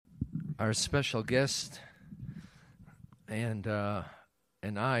Our special guest and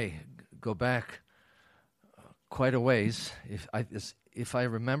I go back quite a ways. If I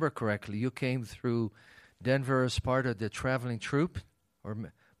remember correctly, you came through Denver as part of the traveling troupe, or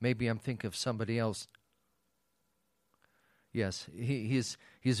maybe I'm thinking of somebody else. Yes, he's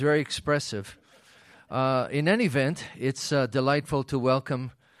very expressive. In any event, it's delightful to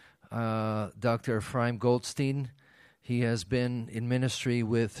welcome Dr. Ephraim Goldstein. He has been in ministry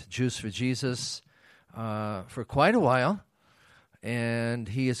with Jews for Jesus for quite a while, and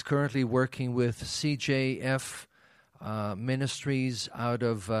he is currently working with CJF Ministries out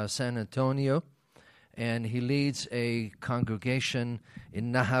of San Antonio, and he leads a congregation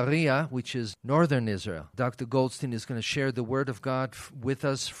in Nahariya, which is northern Israel. Dr. Goldstein is going to share the Word of God with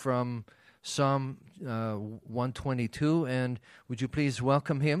us from Psalm 122, and would you please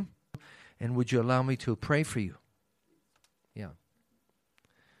welcome him, and would you allow me to pray for you? Yeah.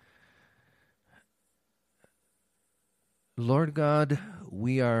 Lord God,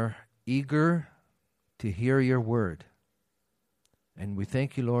 we are eager to hear your word. And we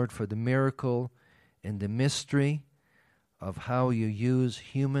thank you, Lord, for the miracle and the mystery of how you use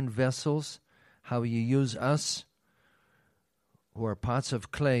human vessels, how you use us, who are pots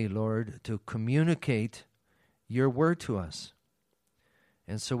of clay, Lord, to communicate your word to us.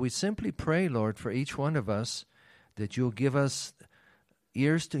 And so we simply pray, Lord, for each one of us, that you'll give us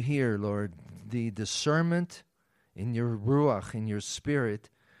ears to hear, Lord, the discernment in your ruach, in your spirit,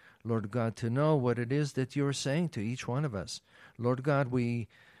 Lord God, to know what it is that you're saying to each one of us. Lord God, we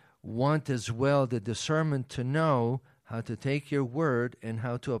want as well the discernment to know how to take your word and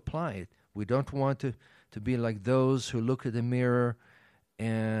how to apply it. We don't want to be like those who look at the mirror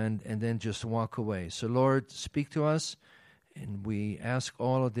and then just walk away. So, Lord, speak to us, and we ask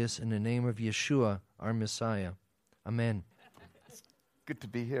all of this in the name of Yeshua, our Messiah. Amen. It's good to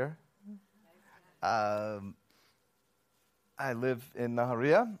be here. I live in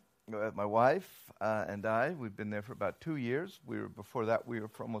Nahariya. My wife and I, we've been there for about 2 years. Before that, we were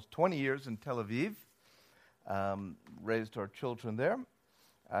for almost 20 years in Tel Aviv. Raised our children there.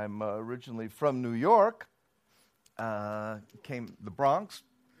 I'm originally from New York. Came the Bronx.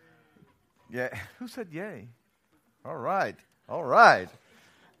 Yeah, who said yay? All right. All right.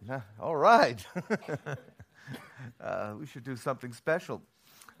 We should do something special.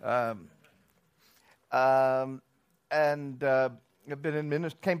 I've been in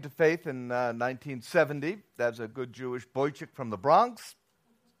ministry, came to faith in 1970 as a good Jewish boychik from the Bronx,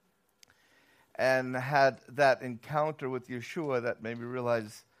 and had that encounter with Yeshua that made me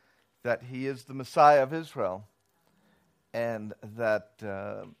realize that he is the Messiah of Israel, and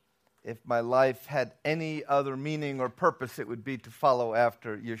that if my life had any other meaning or purpose, it would be to follow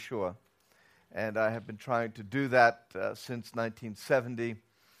after Yeshua. And I have been trying to do that since 1970.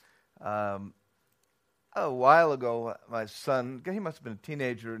 A while ago, my son, he must have been a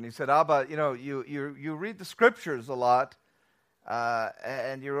teenager, and he said, Abba, you read the scriptures a lot,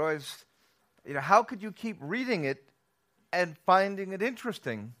 and you're always, how could you keep reading it and finding it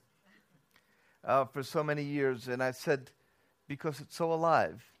interesting for so many years? And I said, because it's so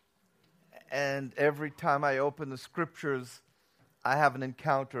alive. And every time I open the scriptures, I have an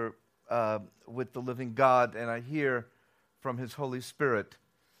encounter with the living God, and I hear from his Holy Spirit.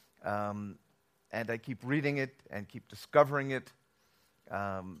 And I keep reading it and keep discovering it,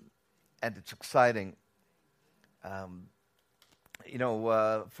 and it's exciting. For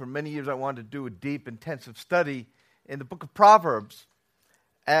many years I wanted to do a deep, intensive study in the book of Proverbs.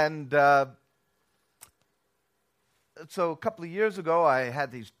 And so a couple of years ago, I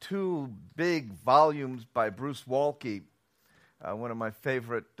had these 2 big volumes by Bruce Waltke, one of my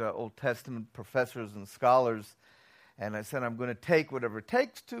favorite Old Testament professors and scholars. And I said, I'm going to take whatever it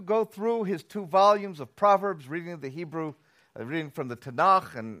takes to go through his 2 volumes of Proverbs, reading the Hebrew, reading from the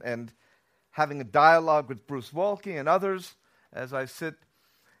Tanakh, and having a dialogue with Bruce Waltke and others as I sit.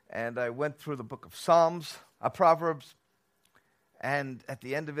 And I went through the book of Proverbs. And at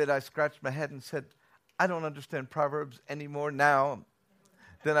the end of it, I scratched my head and said, I don't understand Proverbs any more now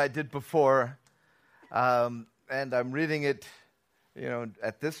than I did before. And I'm reading it,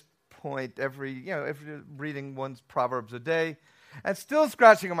 at this point every reading one's Proverbs a day, and still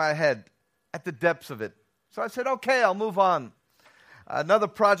scratching my head at the depths of it. So I said, okay, I'll move on. Another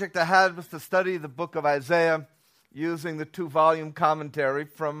project I had was to study the book of Isaiah using the 2-volume commentary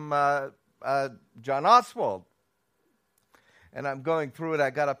from John Oswald. And I'm going through it. I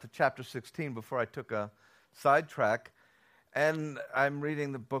got up to chapter 16 before I took a sidetrack, and I'm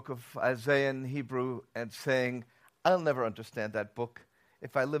reading the book of Isaiah in Hebrew and saying, I'll never understand that book.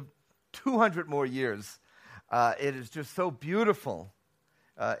 If I live 200 more years, it is just so beautiful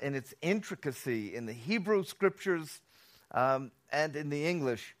in its intricacy in the Hebrew scriptures and in the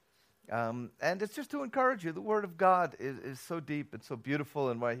English. And it's just to encourage you. The Word of God is so deep and so beautiful.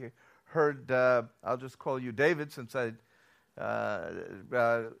 And when I heard, I'll just call you David since I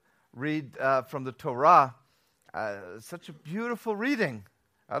read from the Torah. Such a beautiful reading.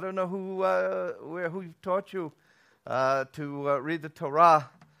 I don't know who taught you to read the Torah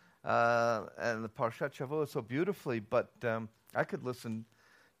and the Parshat Shavuot so beautifully, but I could listen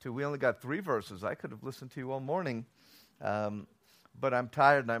to, we only got 3 verses. I could have listened to you all morning, but I'm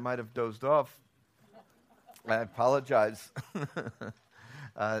tired and I might have dozed off. I apologize.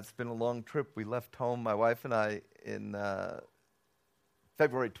 It's been a long trip. We left home, my wife and I, in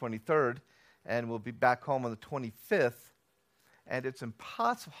February 23rd, and we'll be back home on the 25th. And it's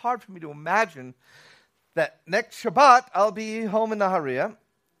hard for me to imagine that next Shabbat I'll be home in Nahariya.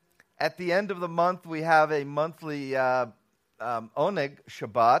 At the end of the month, we have a monthly Oneg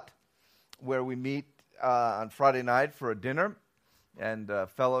Shabbat, where we meet on Friday night for a dinner and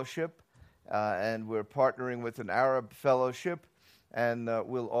fellowship. And we're partnering with an Arab fellowship. And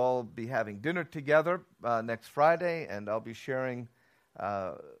we'll all be having dinner together next Friday. And I'll be sharing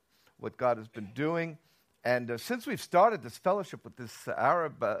what God has been doing. And since we've started this fellowship with this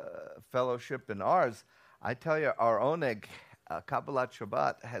Arab fellowship and ours, I tell you, our Oneg Kabbalat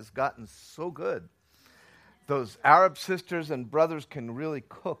Shabbat has gotten so good. Those Arab sisters and brothers can really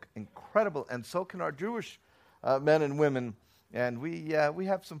cook incredible, and so can our Jewish men and women. And we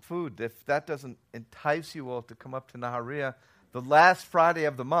have some food. If that doesn't entice you all to come up to Nahariya the last Friday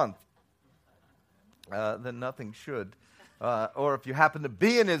of the month, then nothing should. Or if you happen to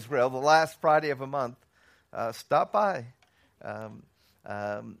be in Israel the last Friday of a month, stop by.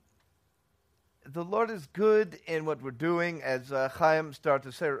 The Lord is good in what we're doing. As Chaim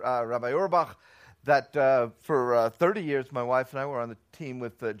started to say, Rabbi Auerbach, that for 30 years my wife and I were on the team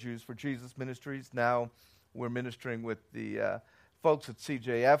with Jews for Jesus Ministries. Now we're ministering with the folks at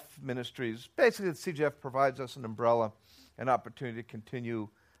CJF Ministries. Basically, the CJF provides us an umbrella, an opportunity to continue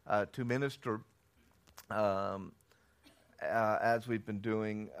to minister as we've been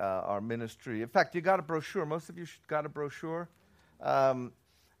doing our ministry. In fact, you got a brochure. Most of you got a brochure.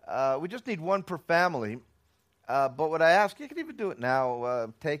 We just need one per family. But what I ask, you can even do it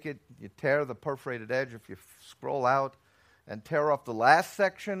now. Take it, you tear the perforated edge if you scroll out, and tear off the last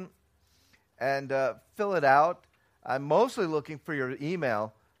section, and fill it out. I'm mostly looking for your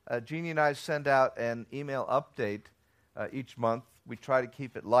email. Jeannie and I send out an email update each month. We try to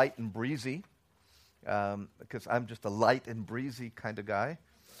keep it light and breezy, because I'm just a light and breezy kind of guy.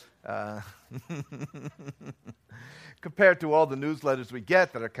 Compared to all the newsletters we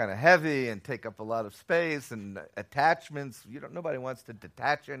get that are kind of heavy and take up a lot of space and attachments. Nobody wants to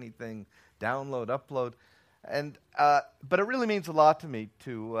detach anything, download, upload. And but it really means a lot to me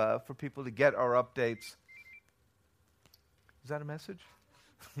for people to get our updates. Is that a message?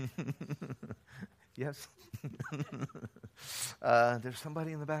 Yes. There's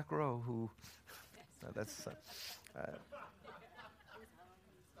somebody in the back row who. That's.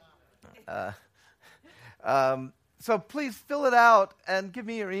 So please fill it out and give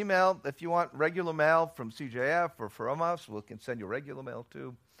me your email. If you want regular mail from CJF or from us, we can send you regular mail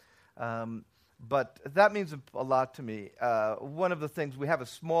too. But that means a lot to me. One of the things, we have a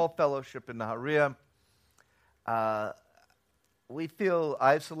small fellowship in Nahariya. We feel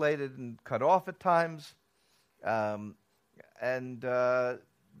isolated and cut off at times. And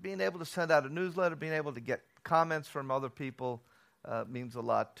being able to send out a newsletter, being able to get comments from other people means a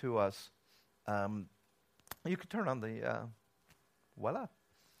lot to us. You can turn on the, voila.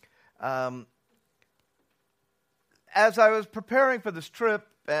 As I was preparing for this trip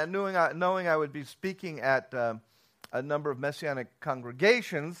and knowing I would be speaking at a number of Messianic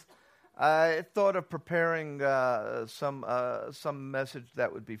congregations, I thought of preparing some message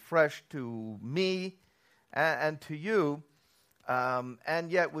that would be fresh to me and to you,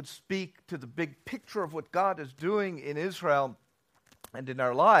 and yet would speak to the big picture of what God is doing in Israel and in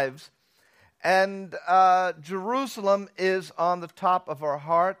our lives. And Jerusalem is on the top of our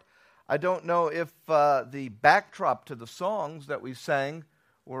heart. I don't know if the backdrop to the songs that we sang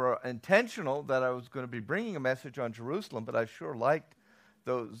were intentional, that I was going to be bringing a message on Jerusalem, but I sure liked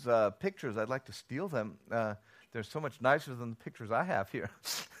those pictures. I'd like to steal them. They're so much nicer than the pictures I have here.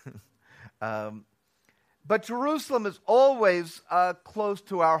 But Jerusalem is always close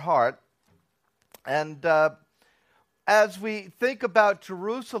to our heart. And as we think about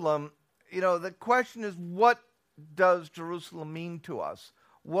Jerusalem, the question is, what does Jerusalem mean to us?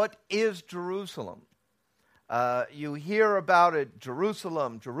 What is Jerusalem? You hear about it,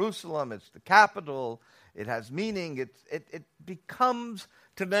 Jerusalem, it's the capital, it has meaning, it becomes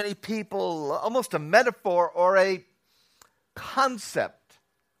to many people almost a metaphor or a concept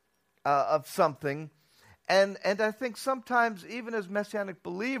of something. And I think sometimes, even as Messianic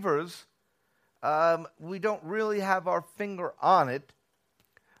believers, we don't really have our finger on it.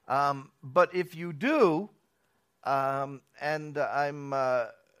 But if you do, and I'm,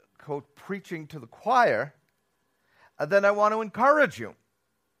 quote, preaching to the choir, then I want to encourage you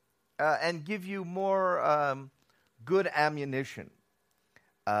and give you more good ammunition.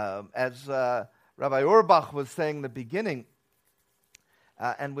 As Rabbi Urbach was saying in the beginning,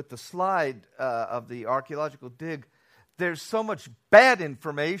 and with the slide of the archaeological dig, there's so much bad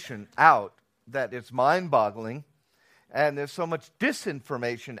information out that it's mind-boggling, and there's so much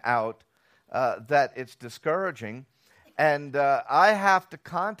disinformation out that it's discouraging. And I have to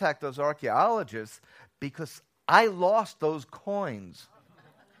contact those archaeologists because I lost those coins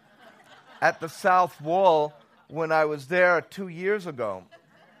at the South Wall when I was there 2 years ago.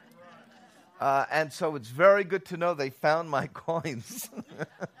 And so it's very good to know they found my coins.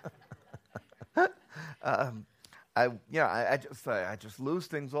 I just lose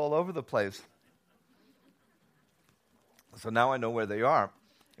things all over the place. So now I know where they are.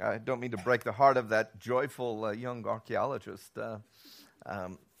 I don't mean to break the heart of that joyful young archaeologist.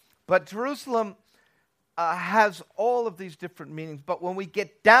 But Jerusalem has all of these different meanings. But when we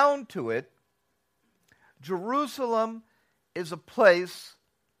get down to it, Jerusalem is a place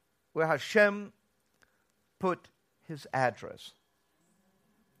where Hashem put his address.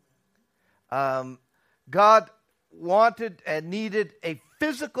 God wanted and needed a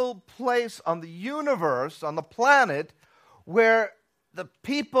physical place on the universe, on the planet, where the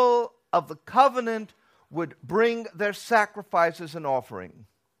people of the covenant would bring their sacrifices and offering.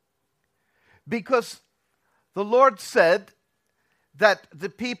 Because the Lord said that the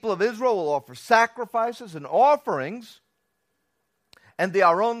people of Israel will offer sacrifices and offerings, and the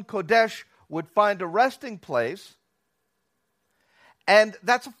Aron Kodesh would find a resting place, and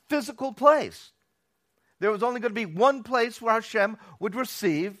that's a physical place. There was only going to be one place where Hashem would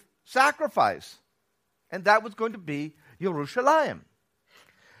receive sacrifice, and that was going to be Yerushalayim.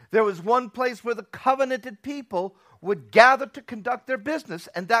 There was one place where the covenanted people would gather to conduct their business,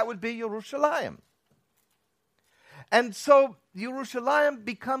 and that would be Yerushalayim. And so Yerushalayim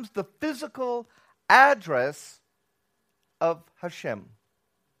becomes the physical address of Hashem.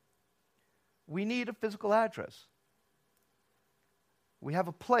 We need a physical address. We have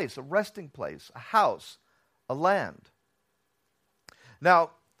a place, a resting place, a house, a land.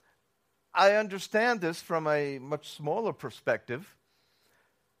 Now, I understand this from a much smaller perspective.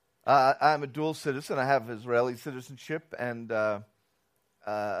 I'm a dual citizen. I have Israeli citizenship and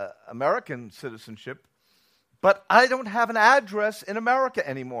American citizenship. But I don't have an address in America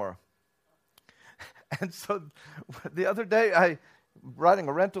anymore. And so the other day, I'm riding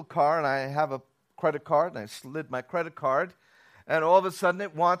a rental car, and I have a credit card, and I slid my credit card, and all of a sudden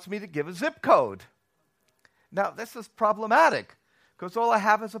it wants me to give a zip code. Now, this is problematic, because all I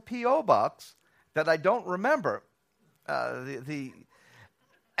have is a P.O. box that I don't remember.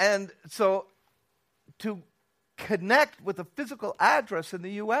 And so to connect with a physical address in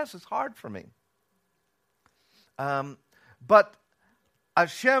the U.S. is hard for me. But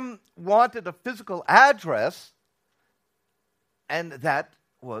Hashem wanted a physical address, and that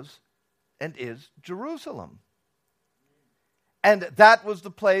was and is Jerusalem. And that was the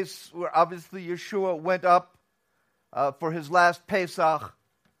place where obviously Yeshua went up for his last Pesach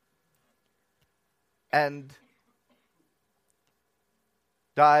and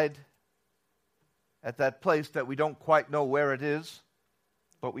died at that place that we don't quite know where it is,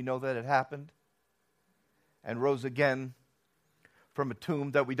 but we know that it happened, and rose again from a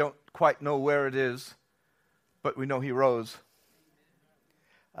tomb that we don't quite know where it is, but we know he rose.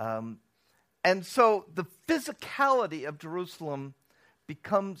 And so the physicality of Jerusalem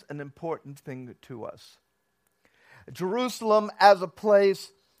becomes an important thing to us. Jerusalem as a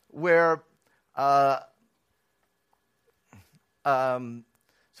place where, sorry,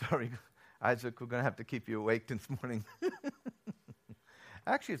 Isaac, we're going to have to keep you awake this morning.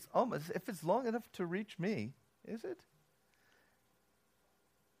 Actually, it's almost, if it's long enough to reach me, is it?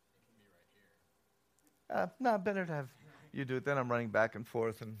 No, better to have you do it. Then I'm running back and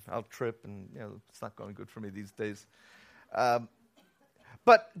forth, and I'll trip, and it's not going good for me these days.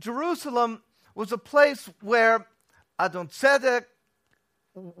 But Jerusalem was a place where Adon Tzedek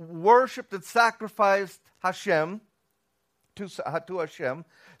worshipped and sacrificed Hashem to Hashem.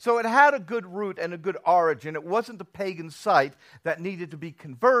 So it had a good root and a good origin. It wasn't a pagan site that needed to be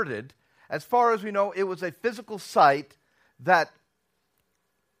converted. As far as we know, it was a physical site that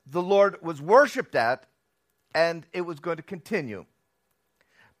the Lord was worshipped at, and it was going to continue.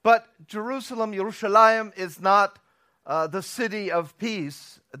 But Jerusalem, Yerushalayim, is not the city of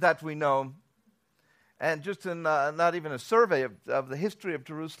peace that we know. And just in not even a survey of the history of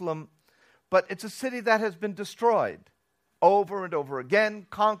Jerusalem, but it's a city that has been destroyed over and over again,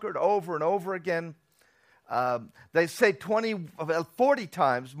 conquered over and over again. They say 40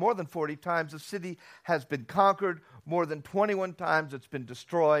 times, more than 40 times, the city has been conquered. More than 21 times it's been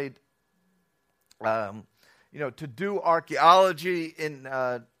destroyed. To do archaeology in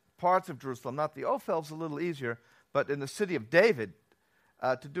parts of Jerusalem, not the Ophel's a little easier, but in the city of David,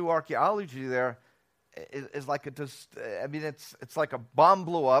 to do archaeology there is like it's like a bomb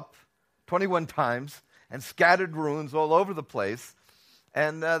blew up 21 times and scattered ruins all over the place,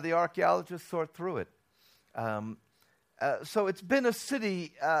 and the archaeologists sort through it. So it's been a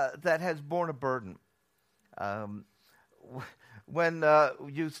city that has borne a burden. When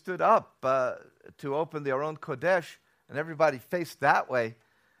you stood up to open the Aron Kodesh and everybody faced that way,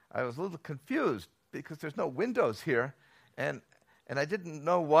 I was a little confused because there's no windows here, and I didn't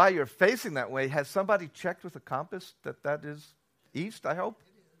know why you're facing that way. Has somebody checked with a compass that is east, I hope?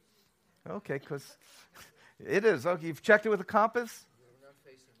 Okay, because it is. Okay, you've checked it with a compass? We're not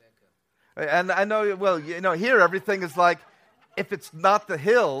facing Mecca. And I know, well, here everything is like, if it's not the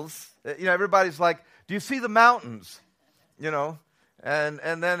hills, everybody's like, do you see the mountains?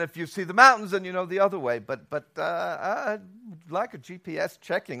 And then if you see the mountains, then you know the other way. But I'd like a GPS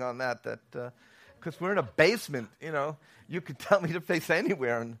checking on that because we're in a basement, you could tell me to face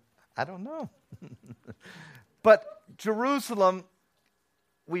anywhere, and I don't know. But Jerusalem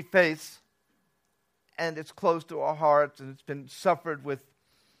we face, and it's close to our hearts, and it's been suffered with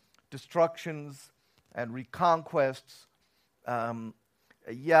destructions and reconquests.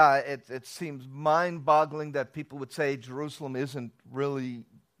 It seems mind-boggling that people would say Jerusalem isn't really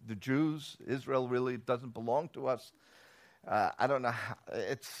the Jews. Israel really doesn't belong to us. I don't know how.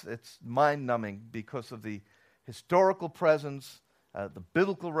 It's mind-numbing because of the historical presence, the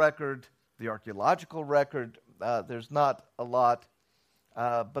biblical record, the archaeological record. There's not a lot.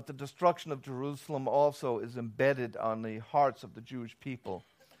 But the destruction of Jerusalem also is embedded on the hearts of the Jewish people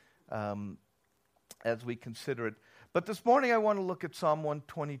as we consider it. But this morning I want to look at Psalm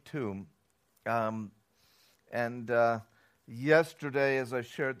 122. Yesterday, as I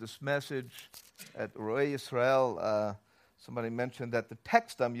shared this message at Roe Yisrael, somebody mentioned that the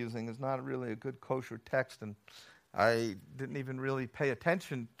text I'm using is not really a good kosher text, and I didn't even really pay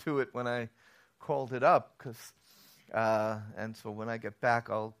attention to it when I called it up, and so when I get back,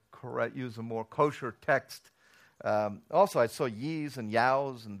 I'll use a more kosher text. Also, I saw ye's and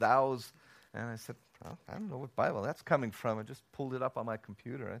yow's and thou's, and I said, I don't know what Bible that's coming from. I just pulled it up on my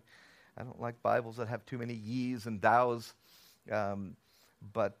computer. I don't like Bibles that have too many ye's and thou's.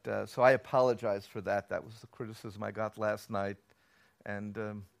 So I apologize for that. That was the criticism I got last night. And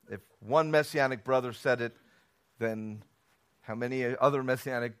if one Messianic brother said it, then how many other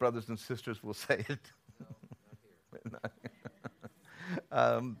Messianic brothers and sisters will say it? No, not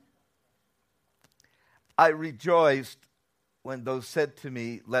here. I rejoiced when those said to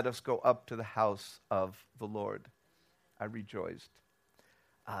me, let us go up to the house of the Lord. I rejoiced.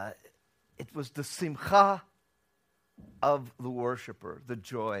 It was the simcha of the worshiper, the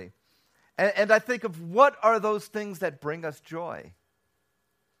joy. And I think of what are those things that bring us joy?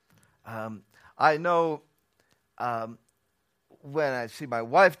 I know when I see my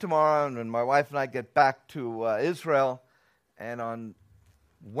wife tomorrow, and when my wife and I get back to Israel, and on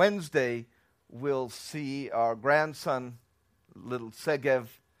Wednesday we'll see our grandson, little Segev.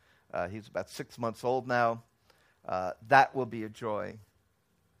 He's about 6 months old now. That will be a joy.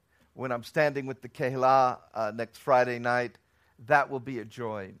 When I'm standing with the Kehillah next Friday night, that will be a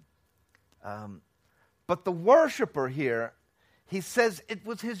joy. But the worshiper here, he says it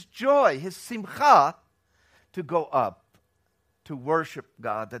was his joy, his simcha, to go up, to worship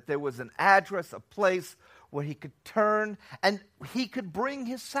God, that there was an address, a place where he could turn and he could bring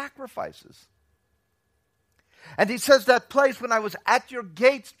his sacrifices. And he says, that place, when I was at your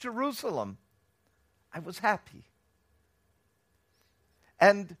gates, Jerusalem, I was happy.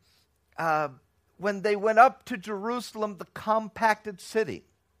 And when they went up to Jerusalem, the compacted city.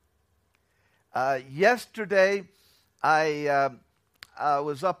 Yesterday, I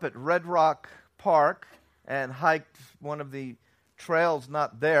was up at Red Rock Park and hiked one of the trails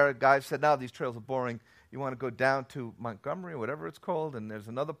not there. A guy said, no, these trails are boring. You want to go down to Montgomery or whatever it's called, and there's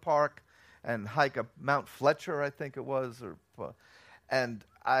another park, and hike up Mount Fletcher, I think it was. And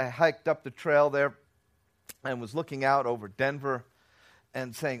I hiked up the trail there and was looking out over Denver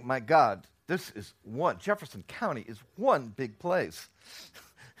and saying, my God, Jefferson County is one big place.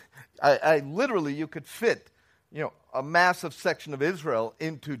 I literally, you could fit a massive section of Israel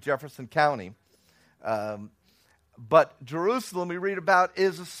into Jefferson County. But Jerusalem, we read about,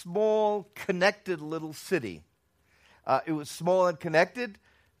 is a small, connected little city. It was small and connected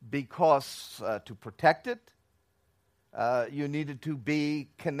because to protect it, you needed to be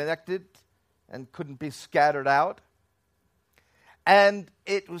connected and couldn't be scattered out. And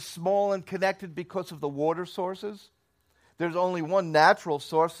it was small and connected because of the water sources. There's only one natural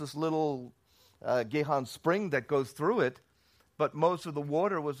source, this little Gihon spring that goes through it, but most of the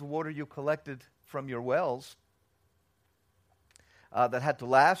water was the water you collected from your wells that had to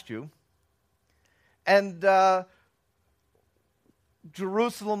last you. And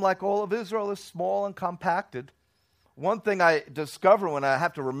Jerusalem, like all of Israel, is small and compacted. One thing I discover when I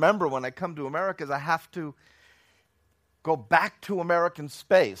have to remember when I come to America is I have to go back to American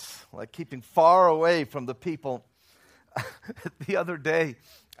space, like keeping far away from the people. The other day,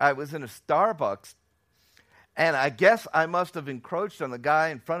 I was in a Starbucks, and I guess I must have encroached on the guy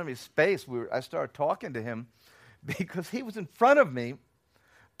in front of me's space. I started talking to him because he was in front of me,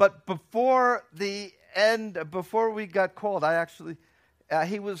 but before we got called,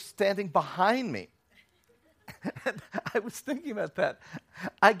 he was standing behind me. And I was thinking about that.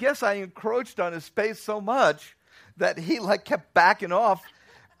 I guess I encroached on his space so much that he kept backing off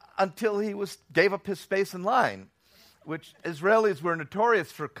until he gave up his space in line, which Israelis were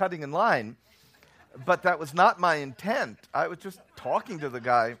notorious for cutting in line. But that was not my intent. I was just talking to the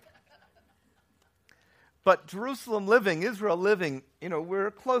guy. But Jerusalem living, Israel living,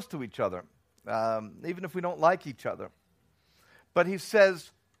 we're close to each other, even if we don't like each other. But he says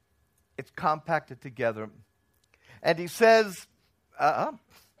it's compacted together. And he says that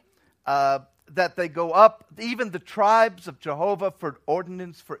they go up, even the tribes of Jehovah, for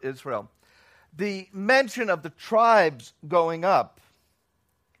ordinance for Israel. The mention of the tribes going up,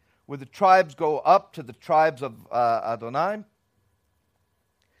 where the tribes go up to the tribes of Adonai,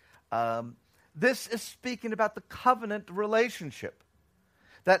 this is speaking about the covenant relationship,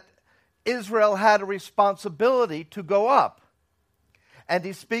 that Israel had a responsibility to go up. And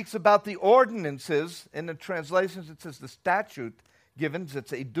he speaks about the ordinances. In the translations, it says the statute given.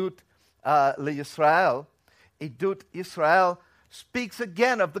 It's Edut LeYisrael. Edut Yisrael speaks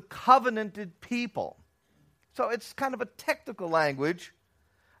again of the covenanted people. So it's kind of a technical language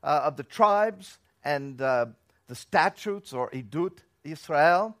of the tribes and the statutes, or Edut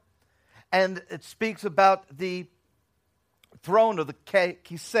Yisrael. And it speaks about the throne of the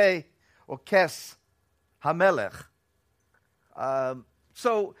Kisei, or Kes HaMelech.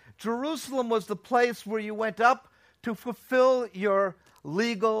 So Jerusalem was the place where you went up to fulfill your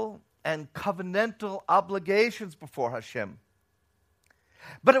legal and covenantal obligations before Hashem.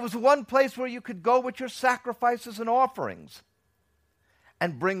 But it was one place where you could go with your sacrifices and offerings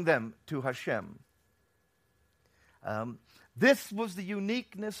and bring them to Hashem. This was the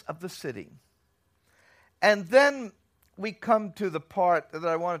uniqueness of the city. And then we come to the part that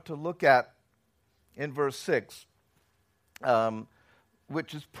I wanted to look at in verse 6.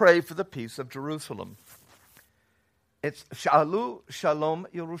 Which is pray for the peace of Jerusalem. It's Sha'alu Shalom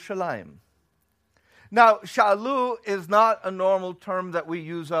Yerushalayim. Now, Sha'alu is not a normal term that we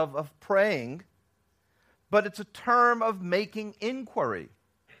use of praying, but it's a term of making inquiry.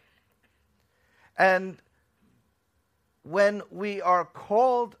 And when we are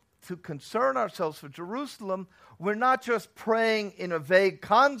called to concern ourselves for Jerusalem, we're not just praying in a vague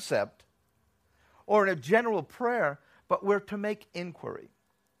concept or in a general prayer, but we're to make inquiry.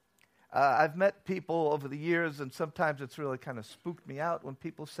 I've met people over the years, and sometimes it's really kind of spooked me out when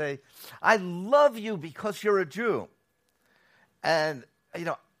people say, I love you because you're a Jew. And,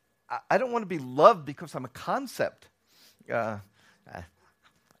 I don't want to be loved because I'm a concept.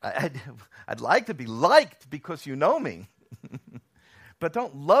 I'd like to be liked because you know me. But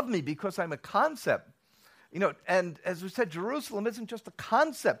don't love me because I'm a concept. And as we said, Jerusalem isn't just a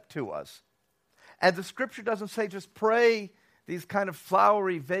concept to us. And the scripture doesn't say just pray these kind of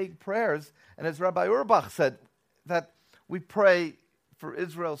flowery, vague prayers. And as Rabbi Urbach said, that we pray for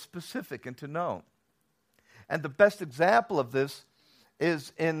Israel specific and to know. And the best example of this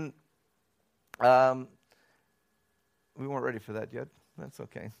is in, we weren't ready for that yet. That's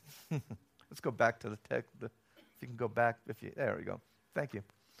okay. Let's go back to the text. If you can go back, there we go. Thank you.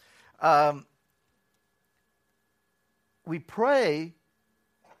 We pray.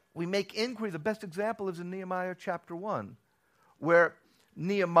 We make inquiry. The best example is in Nehemiah chapter 1, where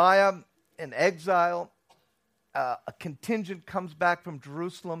Nehemiah, in exile, a contingent comes back from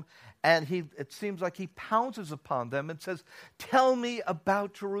Jerusalem, and it seems like he pounces upon them and says, tell me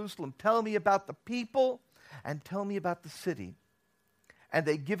about Jerusalem. Tell me about the people, and tell me about the city. And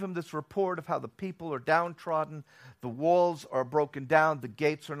they give him this report of how the people are downtrodden, the walls are broken down, the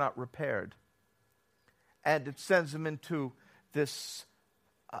gates are not repaired. And it sends him into this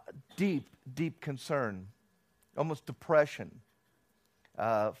deep, deep concern, almost depression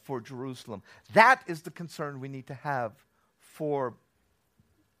for Jerusalem. That is the concern we need to have for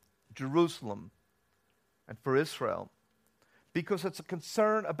Jerusalem and for Israel, because it's a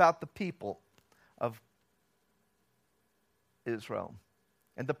concern about the people of Israel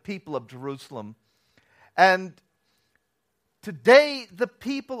and the people of Jerusalem. And today, the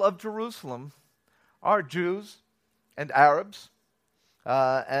people of Jerusalem are Jews and Arabs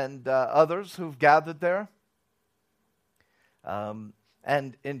and others who've gathered there. And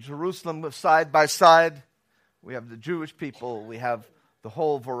in Jerusalem, side by side, we have the Jewish people, we have the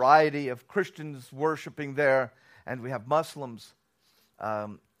whole variety of Christians worshiping there, and we have Muslims.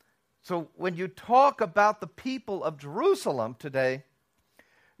 So when you talk about the people of Jerusalem today,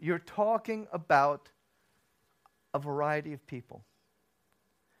 you're talking about a variety of people.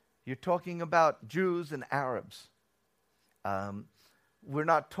 You're talking about Jews and Arabs. We're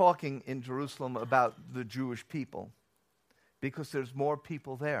not talking in Jerusalem about the Jewish people, because there's more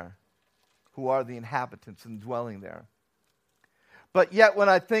people there who are the inhabitants and dwelling there. But yet when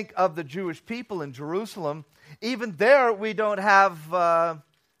I think of the Jewish people in Jerusalem, even there we don't have a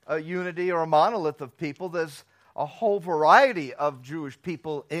unity or a monolith of people. There's a whole variety of Jewish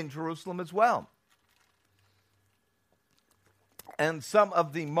people in Jerusalem as well. And some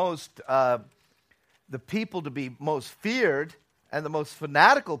of the the people to be most feared and the most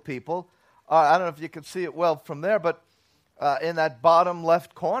fanatical people are, I don't know if you can see it well from there, but in that bottom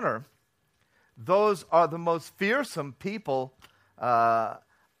left corner, those are the most fearsome people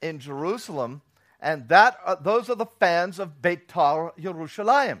in Jerusalem, and those are the fans of Beitar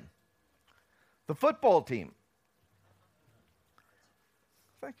Yerushalayim, the football team.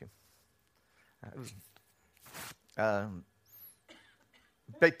 Thank you.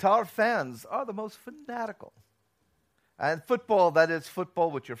 Beitar fans are the most fanatical. And football, that is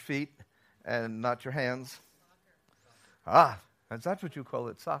football with your feet and not your hands. Soccer. Is that what you call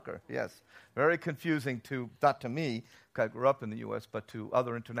it? Soccer, yes. Very confusing not to me, because I grew up in the U.S., but to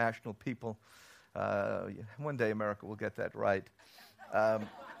other international people. One day America will get that right. I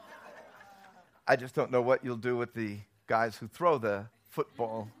just don't know what you'll do with the guys who throw the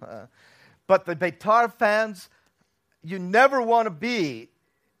football. But the Beitar fans, you never want to be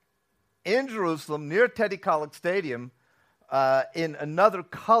in Jerusalem near Teddy Kollek Stadium in another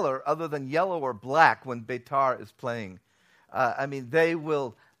color other than yellow or black when Beitar is playing. They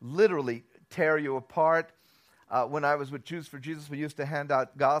will literally tear you apart. When I was with Jews for Jesus, we used to hand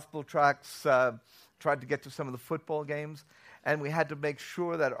out gospel tracts, tried to get to some of the football games, and we had to make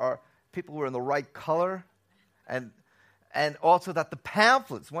sure that our people were in the right color, and also that the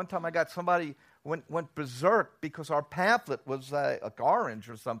pamphlets. One time I got somebody went berserk because our pamphlet was like orange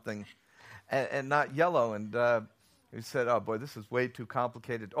or something, and not yellow, and we said, oh boy, this is way too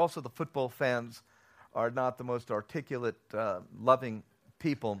complicated. Also, the football fans are not the most articulate, loving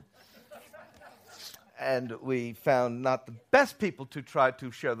people. And we found not the best people to try to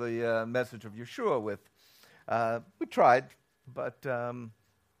share the message of Yeshua with. We tried, but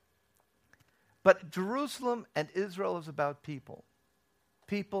Jerusalem and Israel is about people.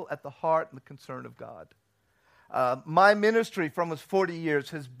 People at the heart and the concern of God. My ministry for almost 40 years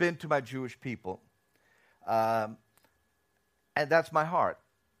has been to my Jewish people. And that's my heart,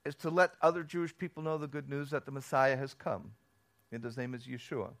 is to let other Jewish people know the good news that the Messiah has come. And his name is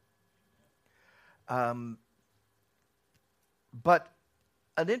Yeshua. But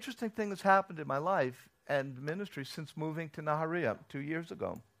an interesting thing has happened in my life and ministry since moving to Nahariya 2 years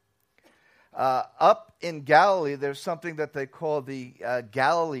ago. Up in Galilee, there's something that they call the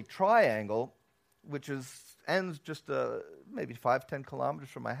Galilee Triangle, which ends just maybe 5-10 kilometers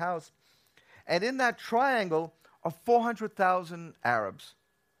from my house. And in that triangle are 400,000 Arabs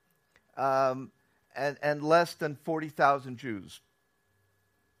and less than 40,000 Jews.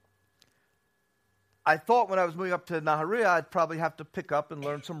 I thought when I was moving up to Nahariya, I'd probably have to pick up and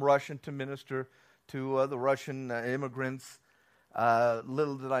learn some Russian to minister to the Russian immigrants.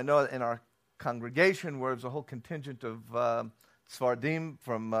 Little did I know, in our congregation, where there's a whole contingent of Sephardim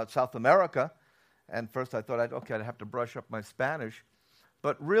from South America, and first I thought I'd have to brush up my Spanish.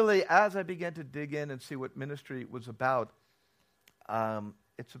 But really, as I began to dig in and see what ministry was about,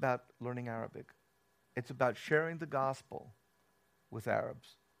 it's about learning Arabic. It's about sharing the gospel with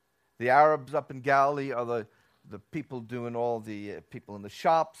Arabs. The Arabs up in Galilee are the people doing all the people in the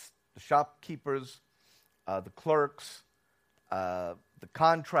shops, the shopkeepers, the clerks, the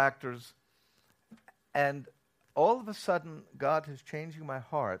contractors. And all of a sudden, God is changing my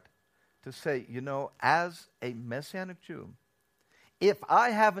heart to say, as a Messianic Jew, if I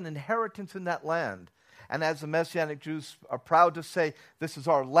have an inheritance in that land, and as the Messianic Jews are proud to say, this is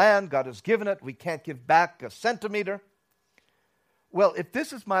our land, God has given it, we can't give back a centimeter. Well, if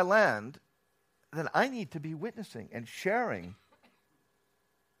this is my land, then I need to be witnessing and sharing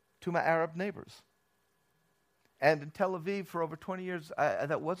to my Arab neighbors. And in Tel Aviv for over 20 years,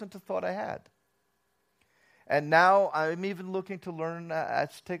 that wasn't a thought I had. And now I'm even looking to learn,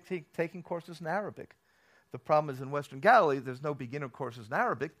 taking courses in Arabic. The problem is in Western Galilee, there's no beginner courses in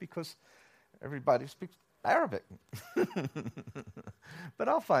Arabic because everybody speaks Arabic. But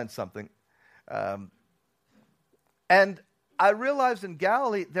I'll find something. And I realized in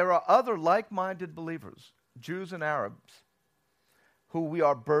Galilee there are other like-minded believers, Jews and Arabs, who we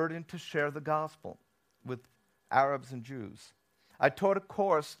are burdened to share the gospel with Arabs and Jews. I taught a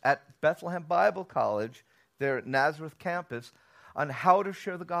course at Bethlehem Bible College, their Nazareth campus, on how to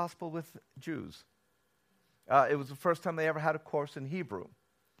share the gospel with Jews. It was the first time they ever had a course in Hebrew.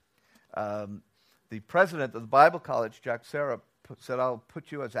 The president of the Bible College, Jack Sarah, said, I'll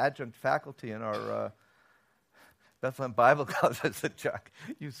put you as adjunct faculty in our Bethlehem Bible College. I said, Jack,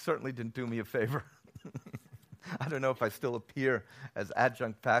 you certainly didn't do me a favor. I don't know if I still appear as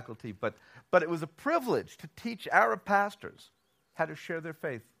adjunct faculty, but it was a privilege to teach Arab pastors how to share their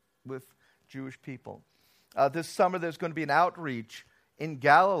faith with Jewish people. This summer there's going to be an outreach in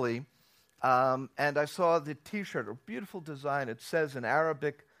Galilee, and I saw the T-shirt, a beautiful design. It says in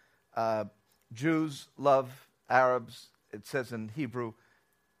Arabic, Jews love Arabs. It says in Hebrew,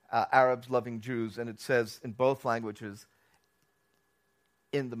 Arabs loving Jews, and it says in both languages,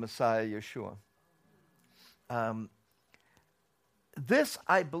 in the Messiah Yeshua. This,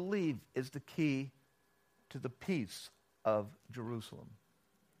 I believe, is the key to the peace of Jerusalem,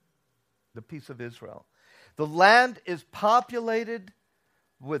 the peace of Israel. The land is populated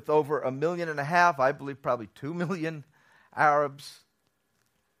with over 1.5 million, I believe probably 2 million Arabs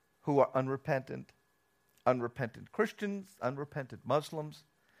who are unrepentant Christians, unrepentant Muslims.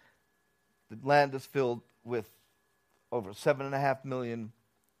 The land is filled with over 7.5 million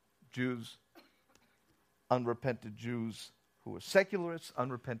Jews, unrepentant Jews who are secularists,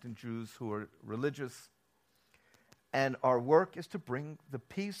 unrepentant Jews who are religious. And our work is to bring the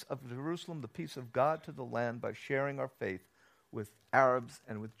peace of Jerusalem, the peace of God to the land by sharing our faith with Arabs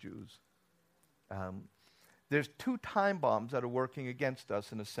and with Jews. There's 2 time bombs that are working against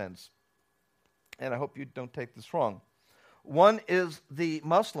us in a sense. And I hope you don't take this wrong. One is the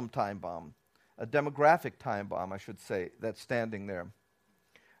Muslim time bomb, a demographic time bomb, I should say, that's standing there.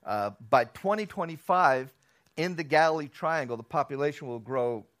 By 2025, in the Galilee Triangle, the population will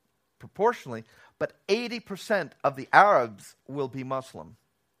grow proportionally, but 80% of the Arabs will be Muslim.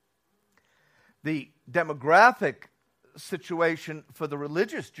 The demographic situation for the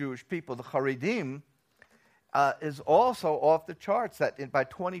religious Jewish people, the Haredim, is also off the charts. That by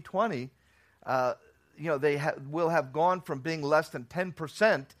 2020, they will have gone from being less than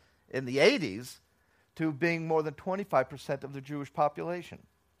 10% in the 80s to being more than 25% of the Jewish population.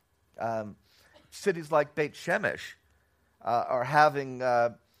 Cities like Beit Shemesh are having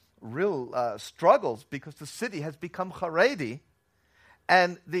real struggles because the city has become Haredi,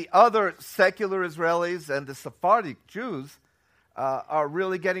 and the other secular Israelis and the Sephardic Jews are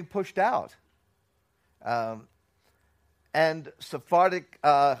really getting pushed out. And Sephardic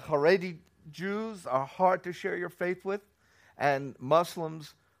Haredi Jews are hard to share your faith with, and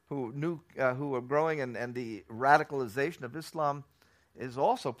Muslims who are growing, and the radicalization of Islam is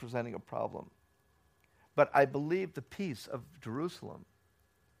also presenting a problem. But I believe the peace of Jerusalem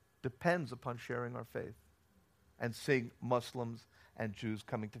depends upon sharing our faith and seeing Muslims and Jews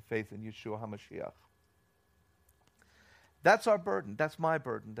coming to faith in Yeshua HaMashiach. That's our burden. That's my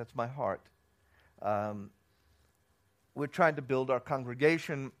burden. That's my heart. We're trying to build our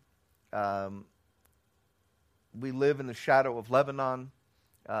congregation. We live in the shadow of Lebanon.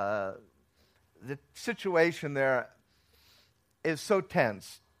 The situation there is so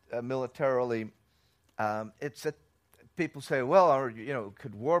tense militarily. People say, well,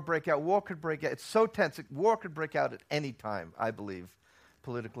 could war break out? War could break out. It's so tense. War could break out at any time, I believe,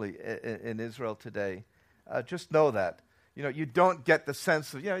 politically in Israel today. Just know that. You don't get the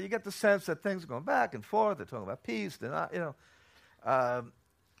sense of, you get the sense that things are going back and forth. They're talking about peace. They're not,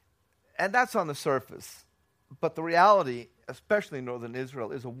 and that's on the surface. But the reality, especially in northern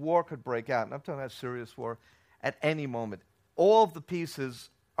Israel, is a war could break out. And I'm talking about serious war at any moment. All of the pieces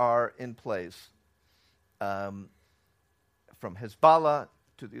are in place. From Hezbollah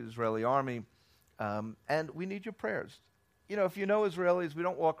to the Israeli army. And we need your prayers. If you know Israelis, we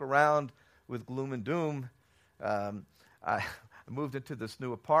don't walk around with gloom and doom. I moved into this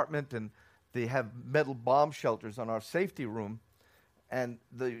new apartment, and they have metal bomb shelters on our safety room, and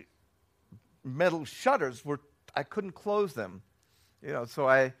the metal shutters I couldn't close them. So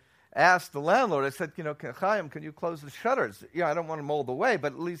I asked the landlord, I said, Chaim, can you close the shutters? I don't want them all the way,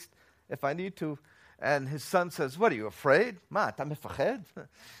 but at least if I need to. And his son says, what, are you afraid? Ma, אתה מפחד?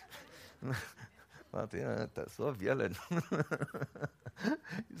 He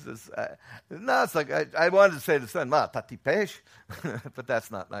says, no, it's like, I wanted to say to the son, ma, אתה טיפש? But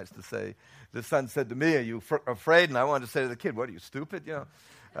that's not nice to say. The son said to me, are you afraid? And I wanted to say to the kid, what, are you stupid?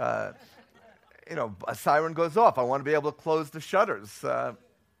 A siren goes off. I want to be able to close the shutters.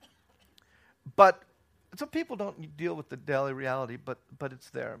 But so people don't deal with the daily reality, but it's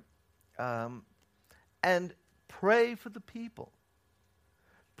there. And pray for the people.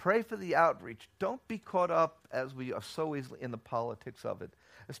 Pray for the outreach. Don't be caught up, as we are so easily, in the politics of it,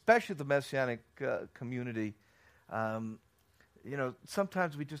 especially the Messianic community.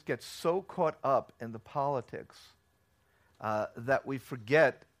 Sometimes we just get so caught up in the politics that we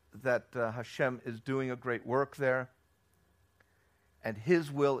forget that Hashem is doing a great work there, and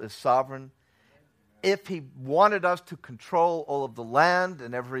His will is sovereign. If He wanted us to control all of the land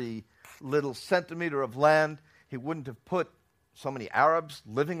and every little centimeter of land, He wouldn't have put so many Arabs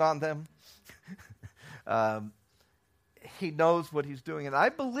living on them. He knows what He's doing. And I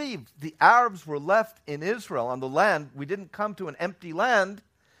believe the Arabs were left in Israel on the land. We didn't come to an empty land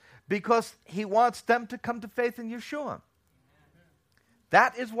because He wants them to come to faith in Yeshua.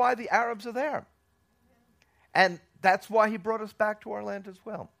 That is why the Arabs are there. And that's why He brought us back to our land as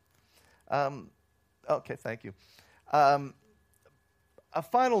well. Okay, thank you. A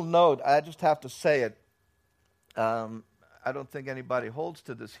final note, I just have to say it. I don't think anybody holds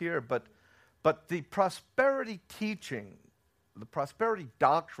to this here, but the prosperity teaching, the prosperity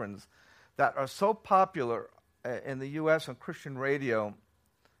doctrines that are so popular in the U.S. on Christian radio,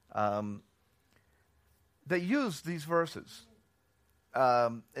 they use these verses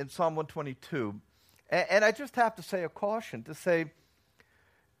in Psalm 122. And I just have to say a caution to say,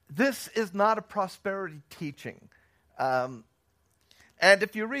 this is not a prosperity teaching. And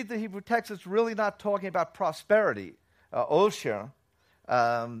if you read the Hebrew text, it's really not talking about prosperity. Osher,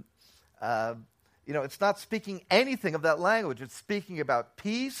 it's not speaking anything of that language. It's speaking about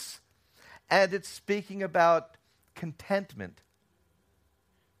peace, and it's speaking about contentment.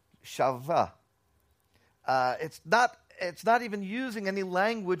 Shalva. It's not even using any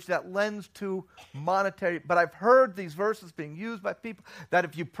language that lends to monetary, but I've heard these verses being used by people that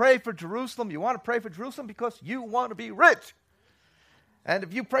if you pray for Jerusalem, you want to pray for Jerusalem because you want to be rich. And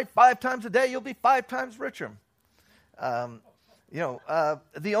if you pray 5 times a day, you'll be 5 times richer.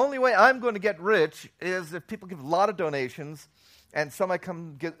 The only way I'm going to get rich is if people give a lot of donations and somebody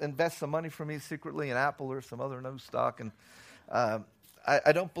come invest some money for me secretly in Apple or some other new stock. And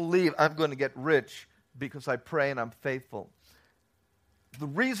I don't believe I'm going to get rich because I pray and I'm faithful. The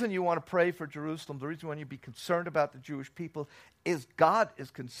reason you want to pray for Jerusalem, the reason you want to be concerned about the Jewish people is God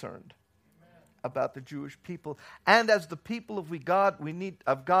is concerned about the Jewish people. And as the people of God, we need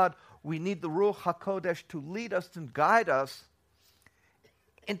the Ruach HaKodesh to lead us and guide us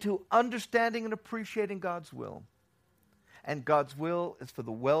into understanding and appreciating God's will. And God's will is for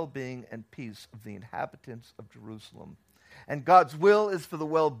the well-being and peace of the inhabitants of Jerusalem. And God's will is for the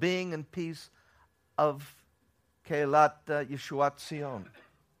well-being and peace of Keilat Yeshuat Zion.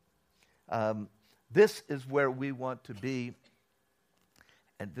 This is where we want to be,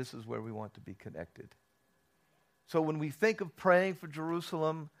 and this is where we want to be connected. So when we think of praying for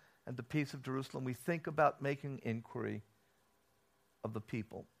Jerusalem and the peace of Jerusalem, we think about making inquiry of the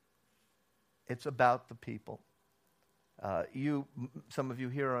people. It's about the people. Some of you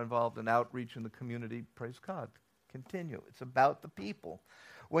here are involved in outreach in the community. Praise God. Continue. It's about the people.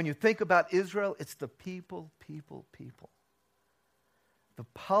 When you think about Israel, it's the people, people, people. The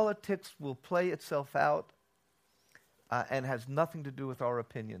politics will play itself out and has nothing to do with our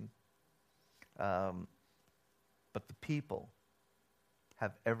opinion. But the people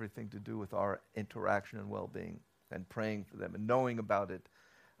have everything to do with our interaction and well-being and praying for them and knowing about it,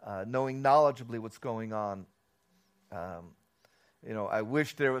 knowing knowledgeably what's going on. I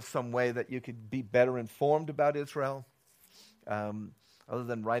wish there was some way that you could be better informed about Israel, other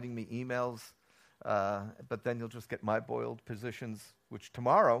than writing me emails. But then you'll just get my boiled positions, which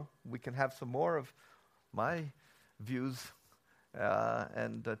tomorrow we can have some more of my views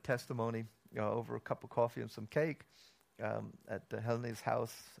and testimony over a cup of coffee and some cake at Helene's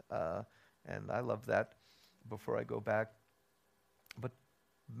house. And I love that before I go back. But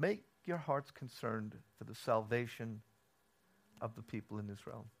make your hearts concerned for the salvation of the people in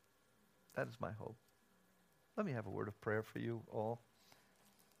Israel. That is my hope. Let me have a word of prayer for you all.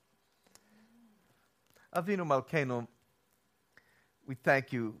 Avinu Malkeinu, we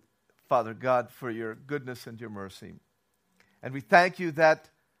thank you, Father God, for your goodness and your mercy. And we thank you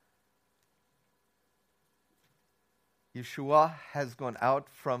that Yeshua has gone out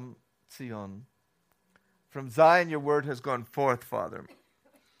from Zion. From Zion, your word has gone forth, Father.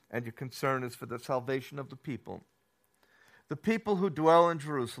 And your concern is for the salvation of the people. The people who dwell in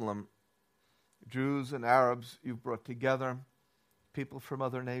Jerusalem, Jews and Arabs, you've brought together, people from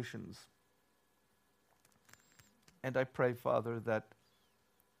other nations. And I pray, Father, that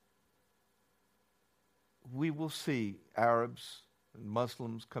we will see Arabs and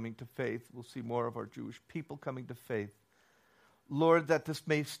Muslims coming to faith. We'll see more of our Jewish people coming to faith. Lord, that this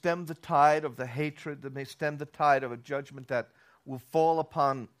may stem the tide of the hatred, that may stem the tide of a judgment that will fall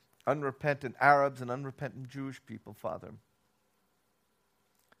upon unrepentant Arabs and unrepentant Jewish people, Father.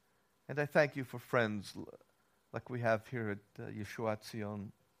 And I thank you for friends like we have here at Yeshua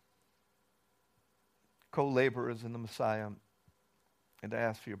Tzion, co-laborers in the Messiah. And I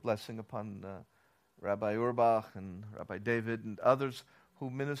ask for your blessing upon Rabbi Urbach and Rabbi David and others who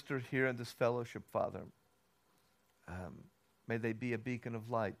ministered here in this fellowship, Father. May they be a beacon of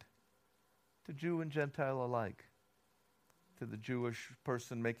light to Jew and Gentile alike, to the Jewish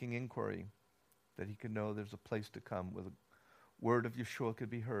person making inquiry, that he can know there's a place to come where the word of Yeshua could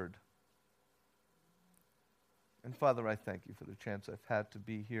be heard. And Father, I thank you for the chance I've had to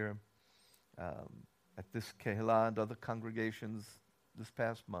be here at this Kehillah and other congregations this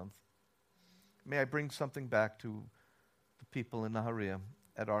past month. May I bring something back to the people in Nahariya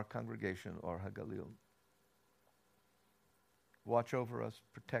at our congregation, Or HaGalil. Watch over us,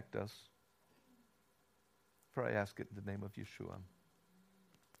 protect us. For I ask it in the name of Yeshua.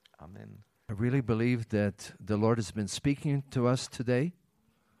 Amen. I really believe that the Lord has been speaking to us today.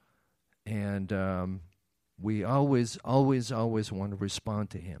 And we always want to respond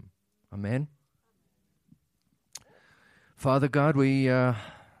to Him. Amen. Father God, we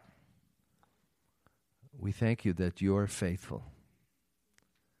thank you that you are faithful.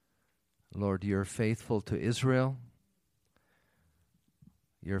 Lord, you're faithful to Israel.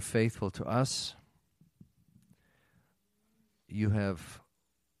 You're faithful to us. You have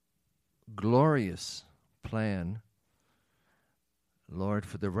glorious plan, Lord,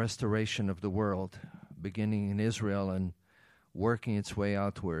 for the restoration of the world, beginning in Israel and working its way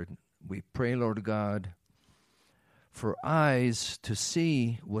outward. We pray, Lord God, for eyes to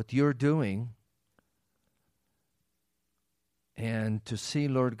see what you're doing and to see,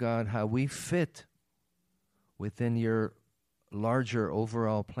 Lord God, how we fit within your larger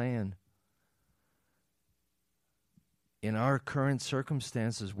overall plan. In our current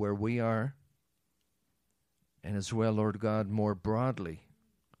circumstances where we are, and as well, Lord God, more broadly,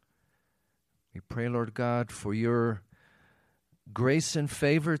 we pray, Lord God, for your grace and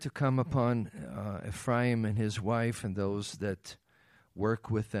favor to come upon Ephraim and his wife and those that work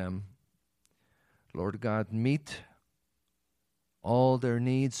with them. Lord God, meet all their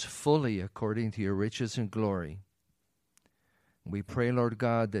needs fully according to your riches and glory. We pray, Lord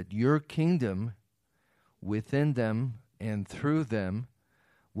God, that your kingdom within them and through them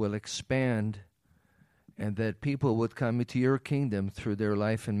will expand, and that people would come into your kingdom through their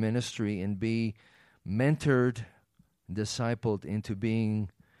life and ministry and be mentored, discipled into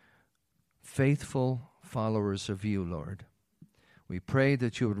being faithful followers of you, Lord. We pray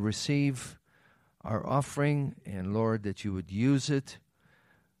that you would receive our offering, and Lord, that you would use it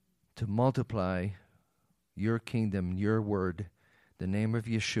to multiply your kingdom, your word, the name of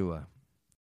Yeshua.